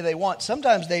 it's a day they want.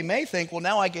 Sometimes they may think, well,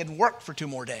 now I can work for 2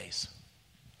 more days.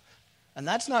 And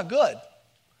that's not good.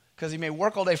 Because you may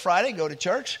work all day Friday, go to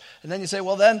church, and then you say,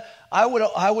 well, then I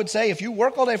would say if you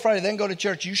work all day Friday, then go to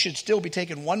church, you should still be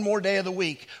taking 1 more day of the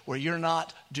week where you're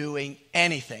not doing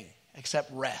anything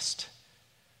except rest.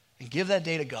 And give that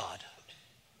day to God.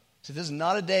 So this is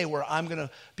not a day where I'm going to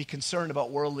be concerned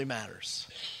about worldly matters.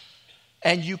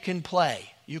 And you can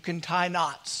play, you can tie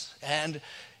knots, and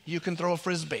you can throw a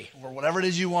frisbee, or whatever it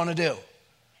is you want to do.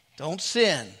 Don't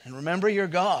sin, and remember your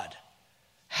God.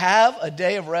 Have a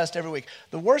day of rest every week.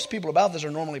 The worst people about this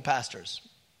are normally pastors.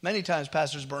 Many times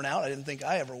pastors burn out. I didn't think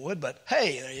I ever would, but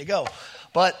hey, there you go.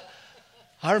 But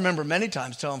I remember many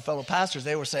times telling fellow pastors,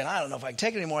 they were saying, I don't know if I can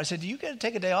take it anymore. I said, do you get to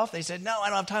take a day off? They said, no, I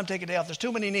don't have time to take a day off. There's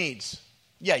too many needs.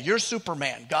 Yeah, you're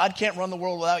Superman. God can't run the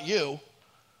world without you.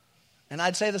 And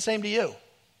I'd say the same to you.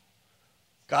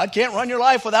 God can't run your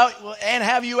life without and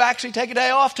have you actually take a day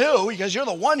off too, because you're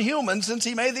the one human since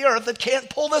he made the earth that can't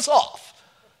pull this off.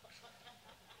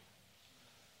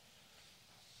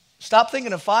 Stop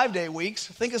thinking of 5-day weeks.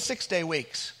 Think of 6-day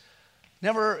weeks.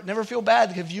 Never feel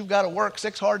bad if you've got to work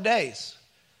 6 hard days.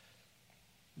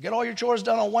 Get all your chores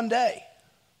done on 1 day.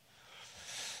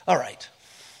 All right.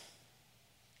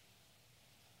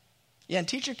 Yeah, and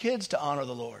teach your kids to honor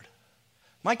the Lord.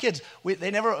 My kids, if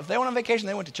they went on vacation,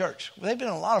 they went to church. They've been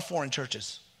in a lot of foreign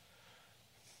churches.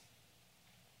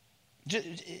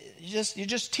 You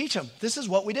just teach them. This is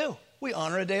what we do. We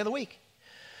honor a day of the week.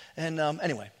 And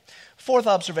anyway, 4th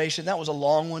observation. That was a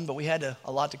long one, but we had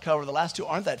a lot to cover. The last 2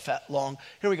 aren't that long.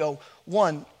 Here we go.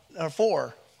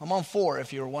 4. I'm on 4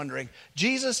 if you were wondering.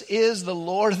 Jesus is the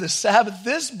Lord of the Sabbath.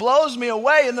 This blows me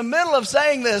away. In the middle of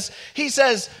saying this, he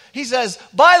says,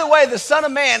 by the way, the Son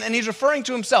of Man, and he's referring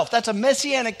to himself. That's a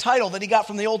messianic title that he got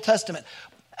from the Old Testament.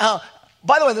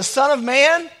 By the way, the Son of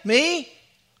Man, me,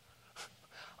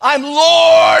 I'm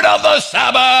Lord of the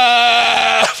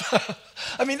Sabbath.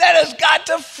 I mean, that has got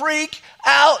to freak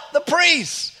out the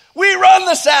priests. We run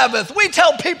the Sabbath. We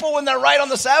tell people when they're right on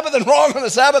the Sabbath and wrong on the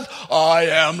Sabbath, I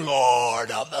am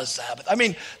Lord of the Sabbath. I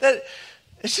mean,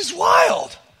 it's just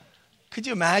wild. Could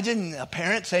you imagine a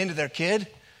parent saying to their kid,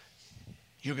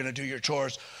 you're going to do your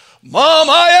chores. Mom,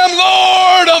 I am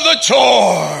Lord of the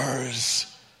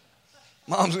chores.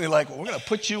 Mom's going to be like, well, we're going to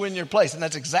put you in your place. And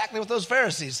that's exactly what those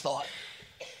Pharisees thought.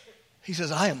 He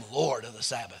says, I am Lord of the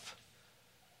Sabbath.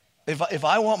 If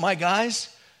I want my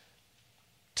guys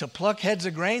to pluck heads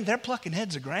of grain, they're plucking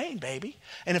heads of grain, baby.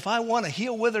 And if I want to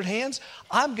heal withered hands,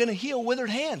 I'm going to heal withered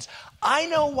hands. I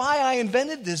know why I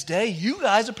invented this day. You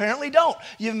guys apparently don't.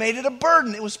 You've made it a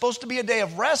burden. It was supposed to be a day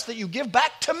of rest that you give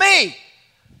back to me.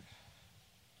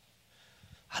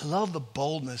 I love the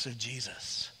boldness of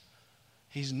Jesus.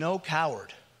 He's no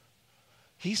coward.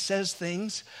 He says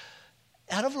things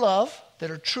out of love that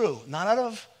are true,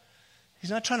 he's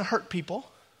not trying to hurt people.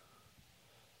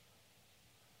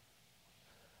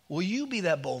 Will you be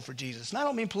that bold for Jesus? And I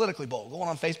don't mean politically bold, going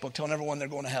on Facebook telling everyone they're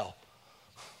going to hell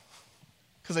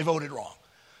because they voted wrong,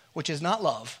 which is not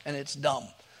love, and it's dumb.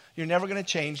 You're never going to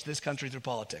change this country through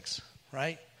politics,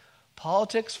 right?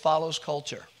 Politics follows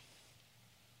culture.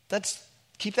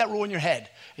 Keep that rule in your head,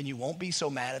 and you won't be so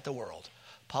mad at the world.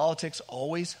 Politics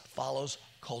always follows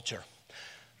culture.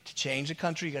 To change the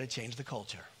country, you got to change the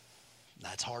culture.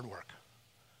 That's hard work.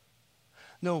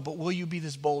 No, but will you be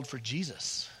this bold for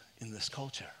Jesus in this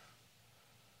culture?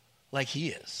 Like he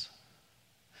is.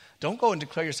 Don't go and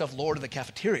declare yourself Lord of the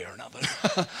cafeteria or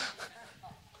nothing.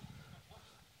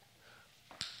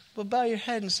 But bow your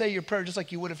head and say your prayer just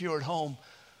like you would if you were at home,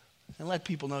 and let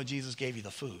people know Jesus gave you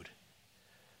the food.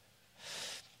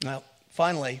 Now,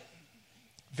 finally,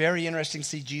 very interesting to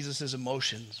see Jesus'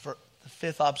 emotions. For the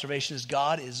 5th observation is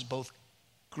God is both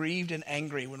grieved and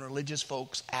angry when religious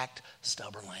folks act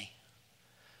stubbornly.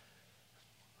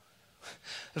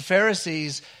 The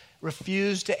Pharisees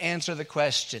refused to answer the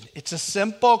question. It's a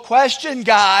simple question,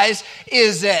 guys.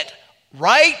 Is it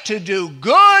right to do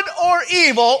good or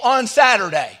evil on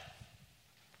Saturday?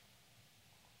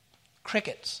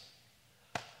 Crickets.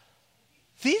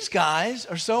 These guys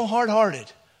are so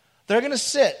hard-hearted. They're going to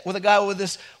sit with a guy with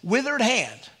this withered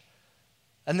hand,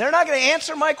 and they're not going to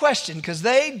answer my question because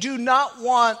they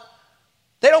don't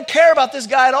care about this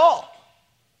guy at all.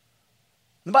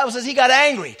 The Bible says he got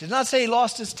angry. It does not say he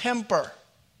lost his temper.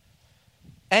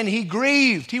 And he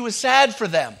grieved. He was sad for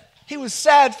them. He was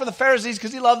sad for the Pharisees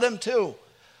because he loved them too.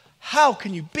 How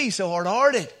can you be so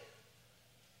hard-hearted?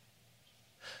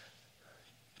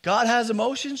 God has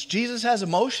emotions. Jesus has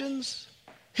emotions.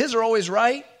 His are always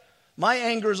right. My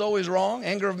anger is always wrong.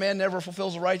 Anger of man never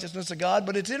fulfills the righteousness of God.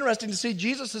 But it's interesting to see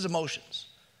Jesus' emotions.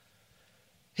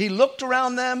 He looked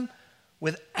around them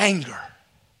with anger,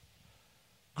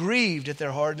 grieved at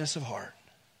their hardness of heart.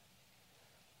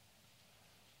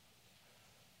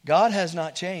 God has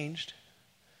not changed.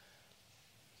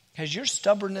 Has your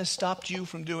stubbornness stopped you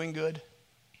from doing good?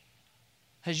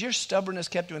 Has your stubbornness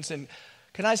kept you in sin?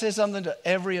 Can I say something to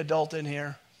every adult in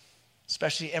here,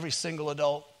 especially every single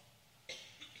adult?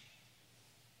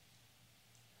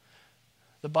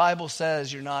 The Bible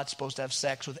says you're not supposed to have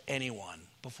sex with anyone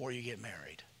before you get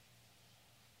married.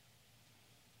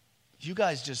 You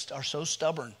guys just are so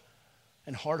stubborn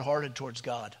and hard-hearted towards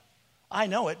God. I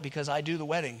know it because I do the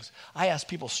weddings. I ask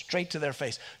people straight to their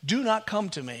face, do not come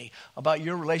to me about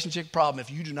your relationship problem if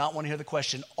you do not want to hear the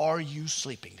question, are you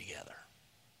sleeping together?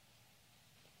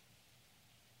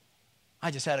 I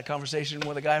just had a conversation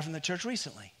with a guy from the church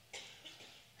recently.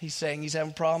 He's saying he's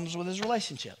having problems with his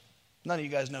relationship. None of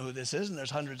you guys know who this is, and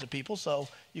there's hundreds of people, so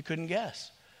you couldn't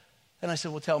guess. And I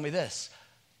said, well, tell me this.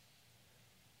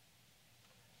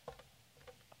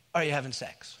 Are you having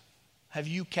sex? Have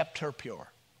you kept her pure?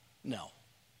 No.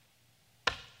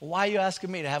 Well, why are you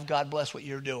asking me to have God bless what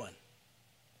you're doing?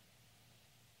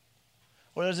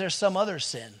 Or is there some other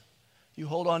sin? You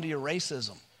hold on to your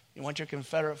racism. You want your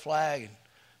Confederate flag and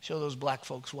show those black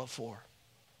folks what for.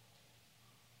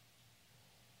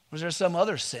 Or is there some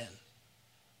other sin?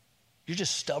 You're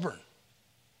just stubborn.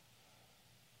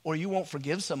 Or you won't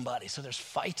forgive somebody, so there's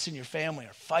fights in your family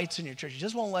or fights in your church. You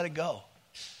just won't let it go.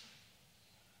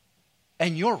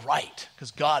 And you're right,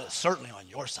 because God is certainly on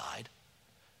your side.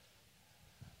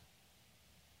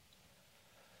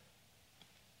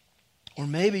 Or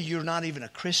maybe you're not even a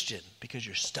Christian because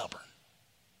you're stubborn.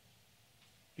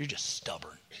 You're just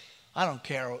stubborn. I don't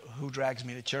care who drags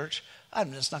me to church.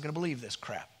 I'm just not going to believe this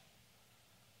crap.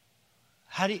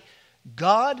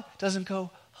 God doesn't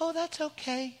go, oh, that's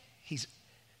okay. He's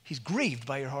grieved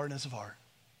by your hardness of heart.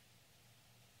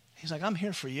 He's like, I'm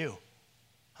here for you.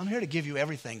 I'm here to give you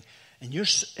everything. And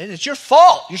it's your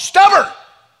fault. You're stubborn.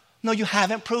 No, you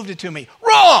haven't proved it to me.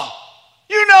 Wrong.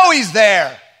 You know he's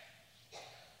there.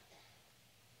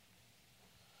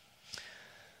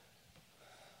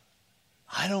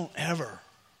 I don't ever,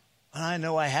 and I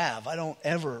know I don't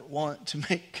ever want to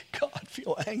make God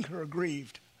feel anger or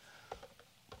grieved.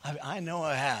 I know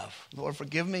I have. Lord,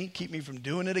 forgive me. Keep me from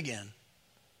doing it again.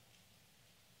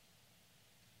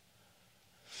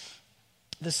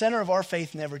 The center of our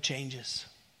faith never changes.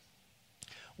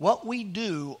 What we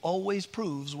do always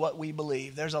proves what we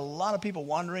believe. There's a lot of people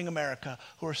wandering America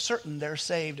who are certain they're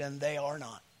saved and they are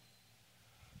not.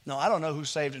 No, I don't know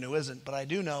who's saved and who isn't, but I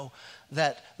do know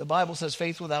that the Bible says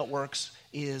faith without works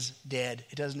is dead.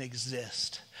 It doesn't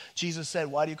exist. Jesus said,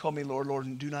 why do you call me Lord, Lord,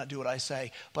 and do not do what I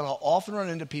say? But I'll often run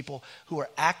into people who are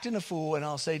acting a fool, and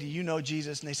I'll say, do you know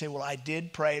Jesus? And they say, well, I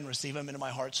did pray and receive him into my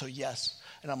heart, so yes.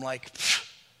 And I'm like, pfft.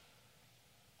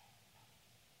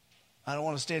 I don't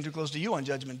want to stand too close to you on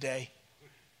Judgment Day.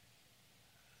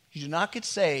 You do not get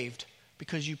saved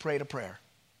because you prayed a prayer.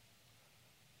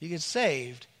 You get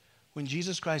saved when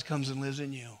Jesus Christ comes and lives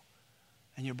in you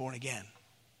and you're born again.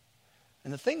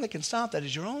 And the thing that can stop that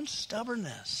is your own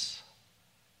stubbornness.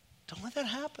 Don't let that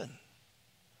happen.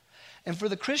 And for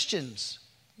the Christians,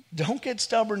 don't get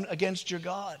stubborn against your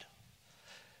God.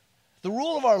 The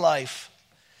rule of our life,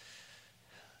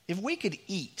 if we could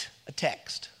eat a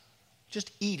text,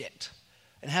 just eat it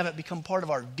and have it become part of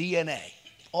our DNA.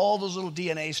 All those little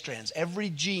DNA strands, every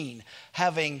gene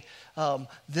having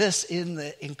this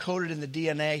encoded in the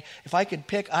DNA. If I could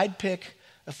pick, I'd pick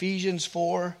Ephesians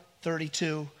 4:32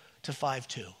 to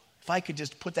 5:2. If I could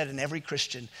just put that in every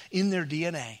Christian, in their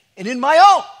DNA, and in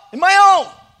my own.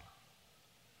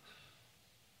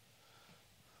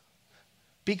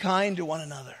 Be kind to one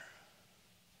another.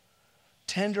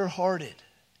 Tender-hearted.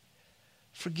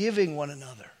 Forgiving one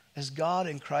another. As God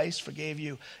in Christ forgave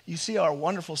you. You see our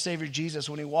wonderful Savior Jesus,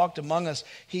 when he walked among us,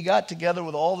 he got together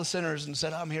with all the sinners and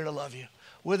said, I'm here to love you.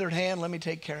 Withered hand, let me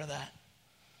take care of that.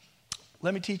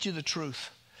 Let me teach you the truth.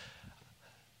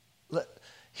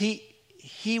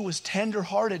 He was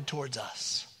tender-hearted towards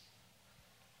us.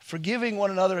 Forgiving one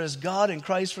another as God in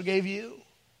Christ forgave you.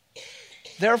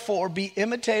 Therefore, be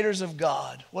imitators of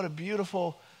God. What a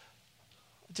beautiful,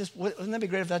 wouldn't that be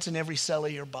great if that's in every cell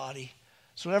of your body?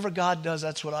 So whatever God does,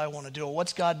 that's what I want to do.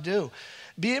 What's God do?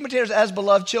 Be imitators as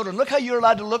beloved children. Look how you're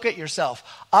allowed to look at yourself.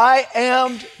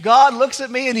 God looks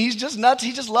at me and he's just nuts.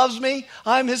 He just loves me.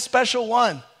 I'm his special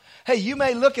one. Hey, you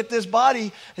may look at this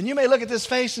body and you may look at this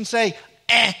face and say,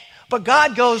 but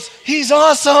God goes, he's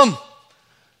awesome.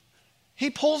 He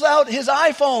pulls out his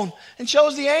iPhone and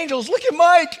shows the angels, look at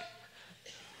Mike.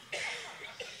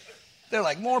 They're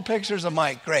like, more pictures of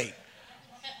Mike. Great.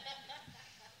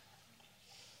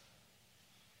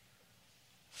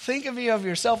 Think of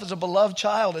yourself as a beloved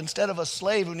child instead of a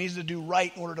slave who needs to do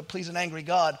right in order to please an angry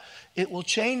God. It will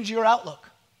change your outlook.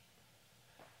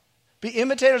 Be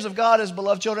imitators of God as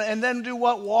beloved children, and then do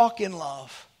what? Walk in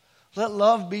love. Let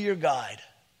love be your guide.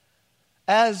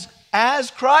 As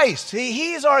Christ,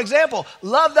 he is our example,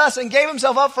 loved us and gave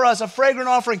himself up for us, a fragrant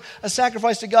offering, a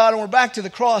sacrifice to God. And we're back to the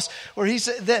cross where he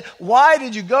said that, why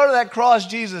did you go to that cross,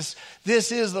 Jesus?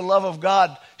 This is the love of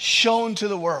God shown to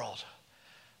the world.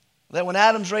 That when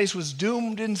Adam's race was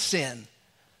doomed in sin,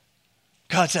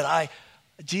 God said,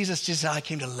 Jesus just said, I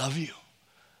came to love you.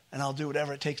 And I'll do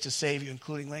whatever it takes to save you,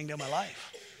 including laying down my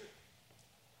life.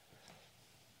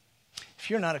 If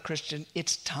you're not a Christian,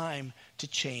 it's time to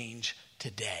change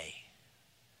today.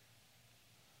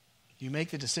 You make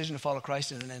the decision to follow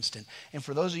Christ in an instant. And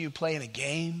for those of you playing a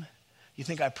game, you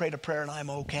think I prayed a prayer and I'm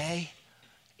okay.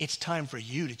 It's time for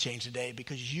you to change today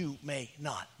because you may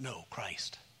not know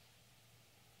Christ.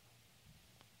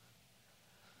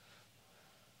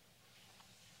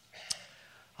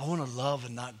 I want to love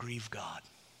and not grieve God.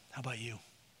 How about you?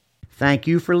 Thank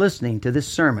you for listening to this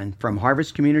sermon from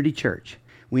Harvest Community Church.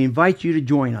 We invite you to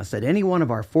join us at any one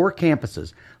of our 4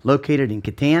 campuses located in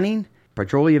Kittanning,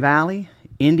 Petrolia Valley,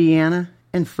 Indiana,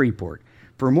 and Freeport.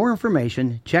 For more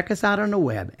information, check us out on the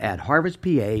web at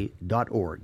harvestpa.org.